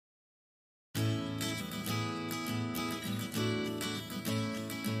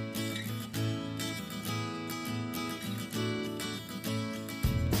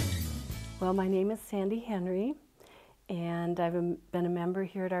Well, my name is Sandy Henry, and I've been a member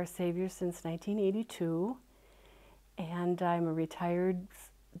here at Our Savior since 1982, and I'm a retired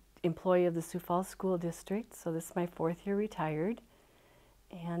employee of the Sioux Falls School District, so this is my 4th year retired,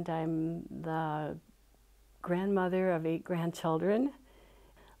 and I'm the grandmother of 8 grandchildren.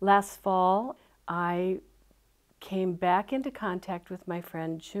 Last fall, I came back into contact with my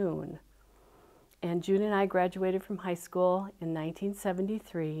friend June, and June and I graduated from high school in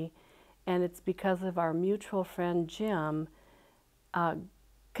 1973, and it's because of our mutual friend Jim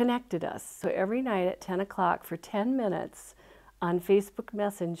connected us. So every night at 10 o'clock for 10 minutes on Facebook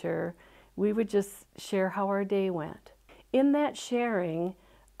Messenger, we would just share how our day went. In that sharing,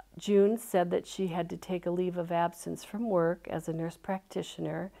 June said that she had to take a leave of absence from work as a nurse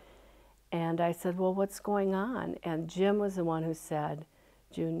practitioner, and I said, well, what's going on? And Jim was the one who said,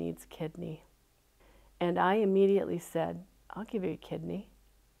 June needs a kidney. And I immediately said, I'll give you a kidney.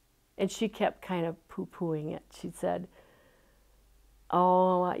 And she kept kind of poo-pooing it. She said,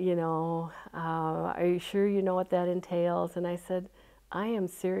 oh, are you sure you know what that entails? And I said, I am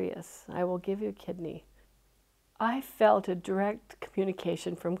serious. I will give you a kidney. I felt a direct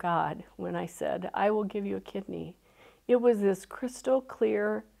communication from God when I said, I will give you a kidney. It was this crystal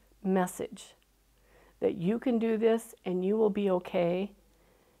clear message that you can do this and you will be okay.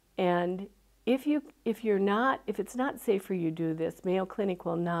 And if it's not safe for you to do this, Mayo Clinic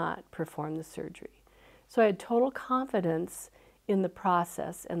will not perform the surgery. So I had total confidence in the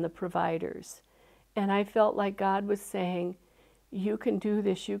process and the providers. And I felt like God was saying, you can do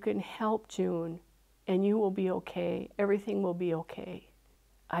this, you can help June, and you will be okay. Everything will be okay.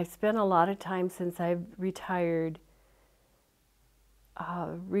 I've spent a lot of time since I've retired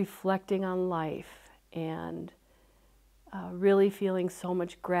reflecting on life and really feeling so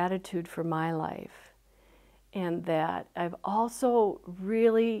much gratitude for my life, and that I've also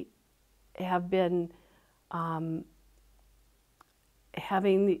really have been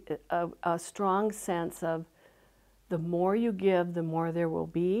having a strong sense of the more you give, the more there will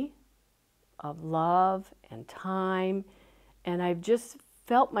be of love and time, and I've just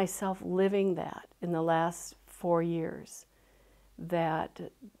felt myself living that in the last 4 years, that's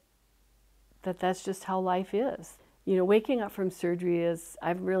just how life is. You know, waking up from surgery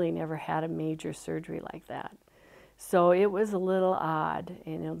I've really never had a major surgery like that. So it was a little odd,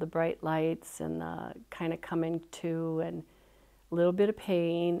 the bright lights and the kind of coming to and a little bit of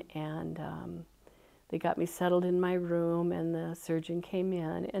pain, and they got me settled in my room, and the surgeon came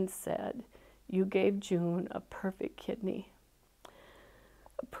in and said, you gave June a perfect kidney.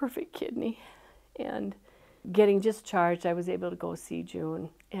 A perfect kidney. And getting discharged, I was able to go see June,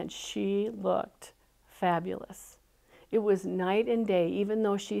 and she looked fabulous. It was night and day. Even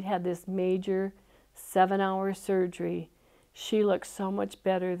though she'd had this major 7-hour surgery, she looked so much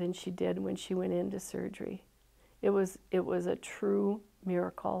better than she did when she went into surgery. It was a true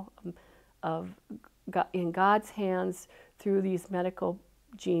miracle in God's hands through these medical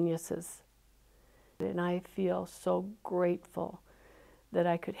geniuses. And I feel so grateful that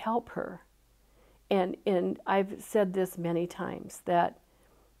I could help her. And I've said this many times, that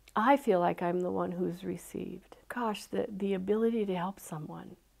I feel like I'm the one who's received. Gosh, the ability to help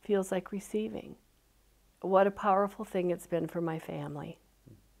someone feels like receiving. What a powerful thing it's been for my family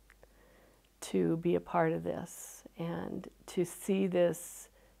to be a part of this and to see this,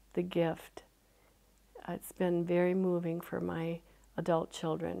 the gift. It's been very moving for my adult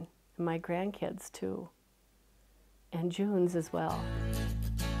children and my grandkids too, and June's as well.